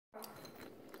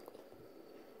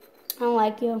don't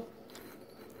like you.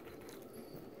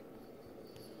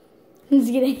 I'm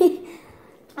just kidding.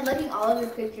 I'm liking all of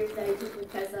your pictures that I took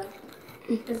with Tessa.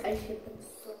 Because I ship them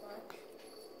so much.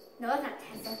 No, that's not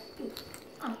Tessa.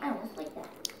 I almost like that.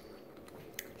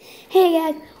 Hey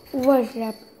guys, what's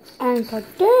up? And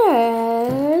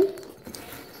today,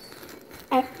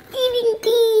 I'm eating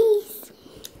these.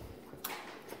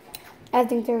 I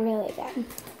think they're really good.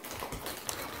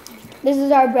 This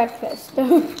is our breakfast. I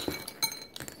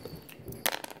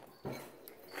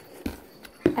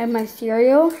have my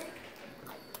cereal.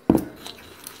 I'm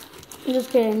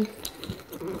just kidding.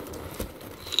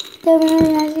 That's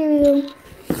really nice cereal.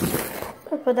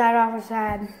 Let's put that off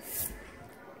aside.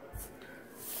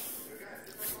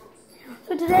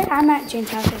 So today I'm at Jane's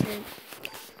house. If you're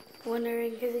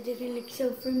wondering, because it doesn't look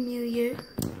so familiar.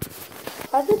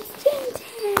 But it's Jane's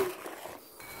house.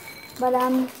 But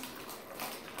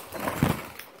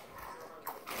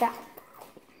yeah.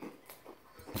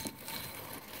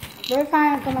 We're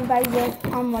trying to come advise you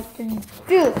on what to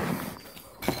do.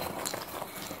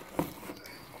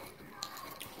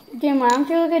 Jane, why don't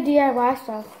you look at DIY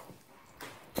stuff?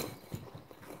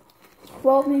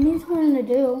 Well, we need something to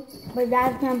do, but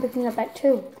Dad's gonna picking up at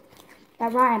 2.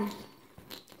 That rhymes.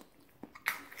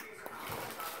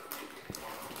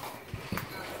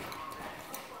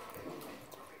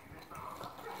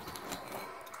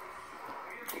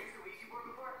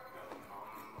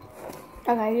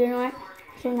 Okay, you know what?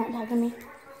 She's not talking to me.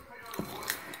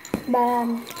 But,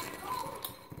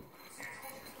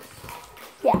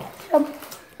 yeah. So,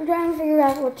 we're trying to figure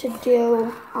out what to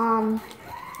do.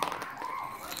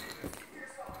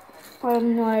 I have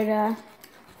no idea.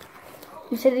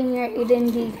 I'm sitting here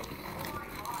eating the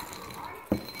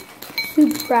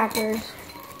soup crackers.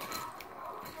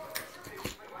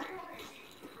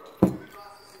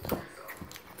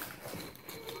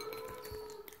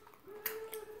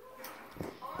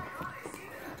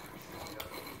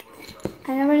 I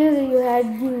never knew that you had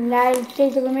the United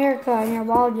States of America on your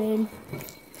wall, Jane.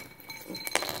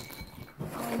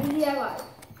 DIY.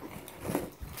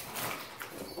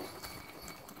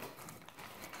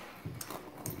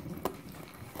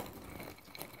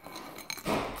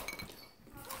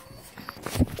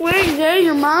 Wait, Jane,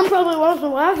 your mom probably wants to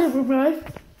watch it for us.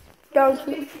 Don't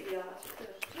she?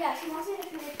 Yeah, she wants me to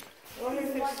finish.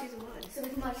 Season 1. So we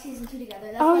can watch season 2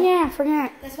 together. That's Oh why, yeah, I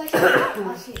forgot. That's why she hasn't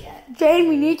watched it yet. Jane,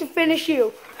 we need to finish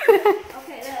you. Okay, no, you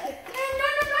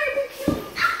kill me.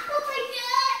 Oh my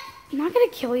god! I'm not gonna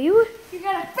kill you. You're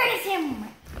gonna finish him!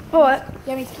 What?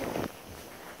 Yeah, me too.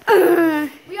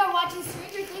 We are watching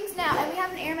Stranger Things now, and we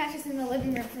have an air mattress in the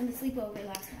living room from the sleepover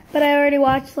last night. But I already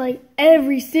watched like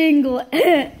every single.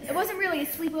 It wasn't really a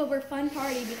sleepover fun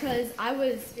party because I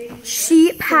was.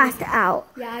 She passed out.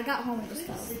 Yeah, I got home and just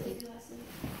fell asleep.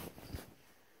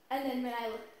 And then when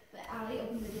Allie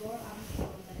opened the door,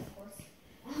 of course.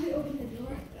 Allie opened the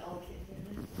door.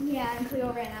 Yeah, and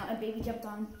Cleo ran out and Baby jumped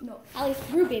on. No, Allie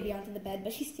threw Baby onto the bed,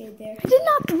 but she stayed there. I did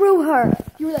not throw her.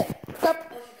 You were like, stop.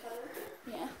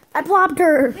 Yeah. I plopped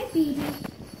her. Hi, Baby.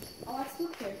 Oh, I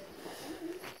spooked her.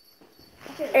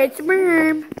 It's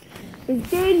mom. It's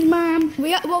Jane's mom.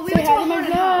 We went to a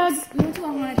haunted house. We went to a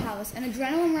haunted house, and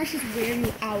adrenaline rushes wear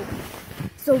you out.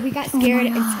 So we got scared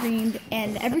and screamed,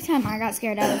 and every time I got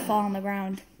scared, I would fall on the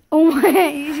ground. Oh my!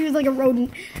 She was like a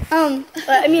rodent. I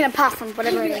mean a possum,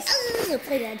 whatever it is.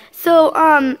 Play dead. So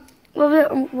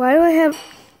why do I have?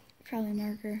 Probably a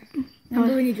marker.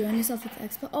 Remember when you joined yourself with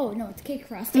Expo? Oh no, it's cake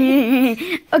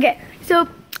frosting. Okay, so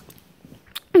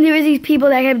there was these people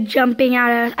that kept jumping at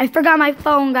us. I forgot my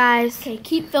phone, guys. Okay,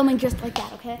 keep filming just like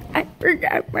that, okay? I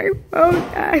forgot my phone,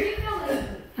 guys.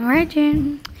 All right,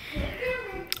 Jen.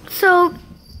 So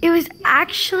it was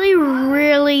actually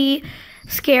really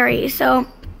scary. So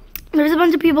there was a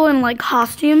bunch of people in like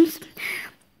costumes,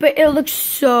 but it looked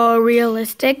so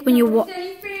realistic when you walked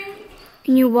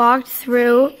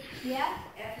through. Yeah.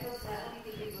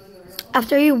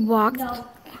 After you walked. No.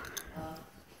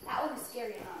 That was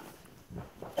scary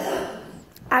enough.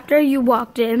 After you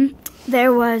walked in,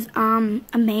 there was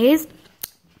a maze.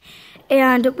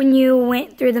 And when you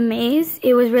went through the maze,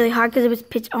 it was really hard because it was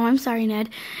pitch. Oh, I'm sorry, Ned.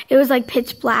 It was like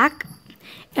pitch black,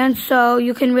 and so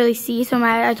you couldn't really see. So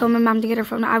I told my mom to get her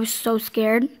phone. I was so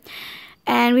scared,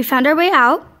 and we found our way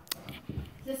out.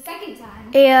 The second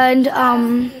time. And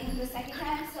The second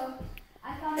time, so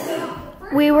I found it out the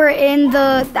first. We were in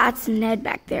the. That's Ned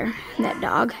back there. That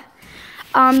dog.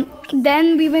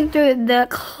 Then we went through the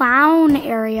clown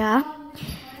area.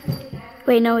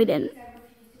 Wait, no, we didn't.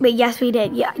 Wait, yes, we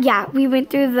did. Yeah, we went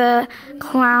through the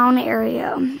clown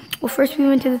area. Well, first we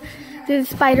went to the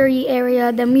spidery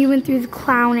area, then we went through the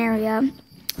clown area.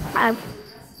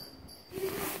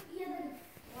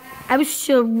 I was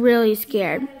still really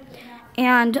scared.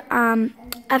 And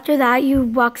after that, you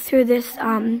walk through this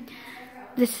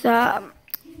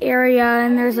area,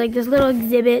 and there's like this little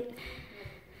exhibit.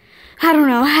 I don't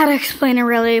know how to explain it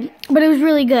really, but it was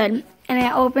really good. And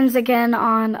it opens again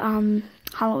on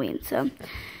Halloween, so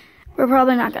we're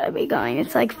probably not gonna be going.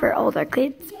 It's like for older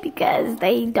kids because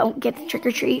they don't get to trick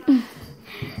or treat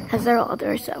because they're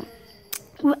older. So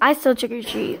I still trick or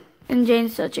treat, and Jane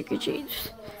still trick or treats.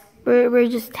 We're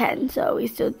just 10, so we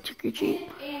still trick or treat.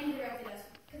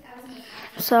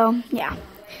 So yeah,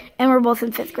 and we're both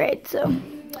in 5th grade. So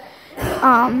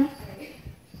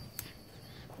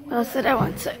what else did I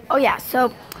want to say? Oh yeah,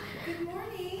 so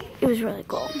it was really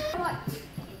cool.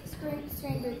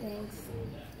 Stranger Things.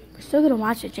 We're still gonna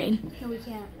watch it, Jane. No, we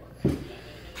can't.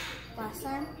 Last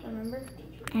time, remember?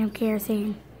 I don't care,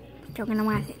 saying still gonna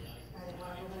watch it.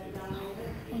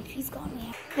 And she's gone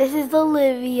now. This is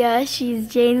Olivia. She's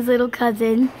Jane's little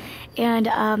cousin, and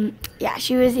yeah,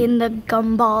 she was in the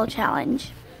gumball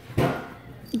challenge.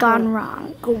 Gone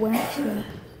wrong. Go watch it.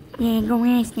 Yeah, go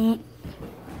watch it.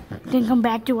 Then come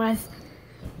back to us.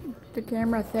 The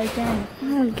camera second.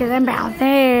 Because I'm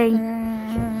bouncing.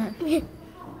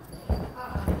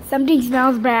 Something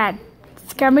smells bad.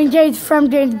 It's coming from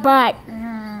Jane's butt.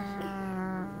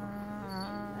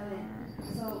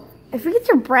 I think it's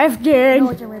your breath, Jane.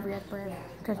 No, it's Olivia's breath.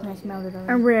 Because I smelled it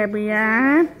already.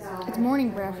 Olivia. It's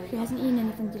morning breath. She hasn't eaten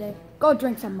anything today. Go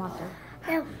drink some water.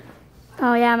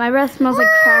 Oh yeah, my breath smells like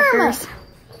crackers.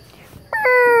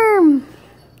 Hi,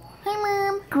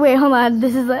 Mom. Wait, hold on.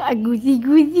 This is like a goosey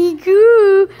goosey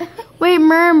goo. Wait,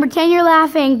 Merm, pretend you're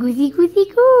laughing. Goosey goosey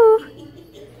goo.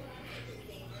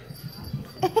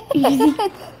 Goosey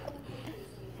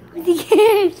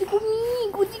Go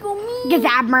me. Goosey go me. Get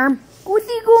that, Merm.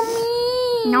 Goosey go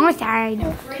me. No side.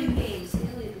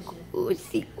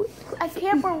 Goosey. I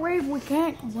can't believe we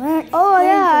can't watch. Oh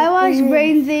yeah, I watched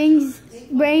Brain Things.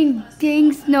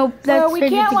 Nope, that's we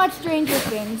can't watch Stranger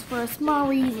Things for a small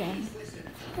reason.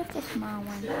 Just a small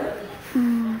one.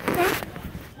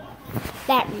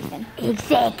 That reason.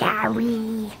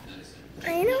 Exactly.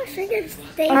 I know Stranger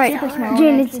Things. All right,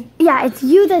 Jane. It's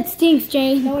you that stinks,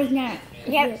 Jane. No, it's not.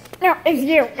 Yeah, no, it's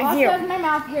you. It's I'll you. shove my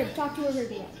mouth here. Talk to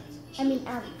Olivia. I mean,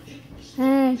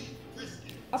 Ali.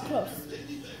 Up close.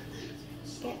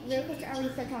 Get real close to Ali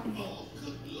and start talking to her.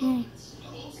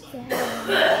 Say hi,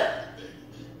 Ali.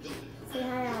 Say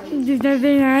hi, Ali. There's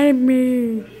nothing out of me.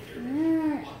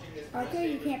 Okay,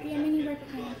 you can't be a mini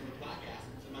replica.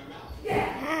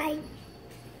 Hi.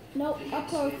 No, up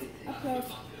close. Up close.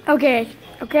 Okay,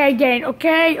 Jane.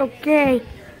 Okay.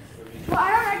 Well, I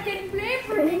don't like getting blamed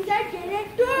for things I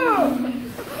didn't do.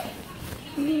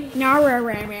 No.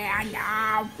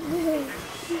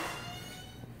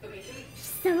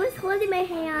 Someone's holding my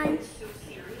hand.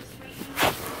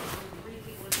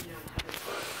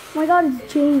 Oh my God,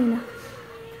 it's Jane.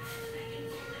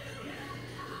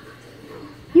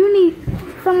 You need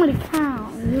someone to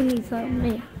count. You need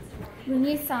somebody. We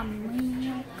need some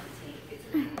milk.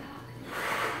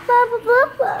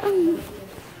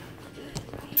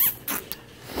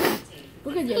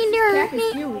 Look at this. Cat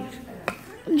is huge.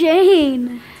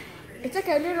 Jane. It's like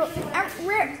a little.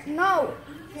 No.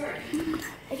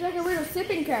 It's like a little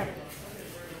sipping cup.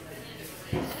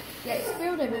 Yeah, it's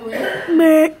spilled everywhere.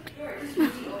 Meh.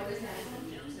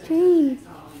 Jane.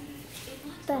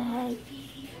 What the heck?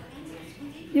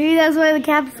 Maybe that's why the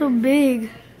cap's so big.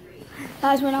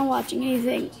 That's when I'm watching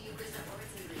anything.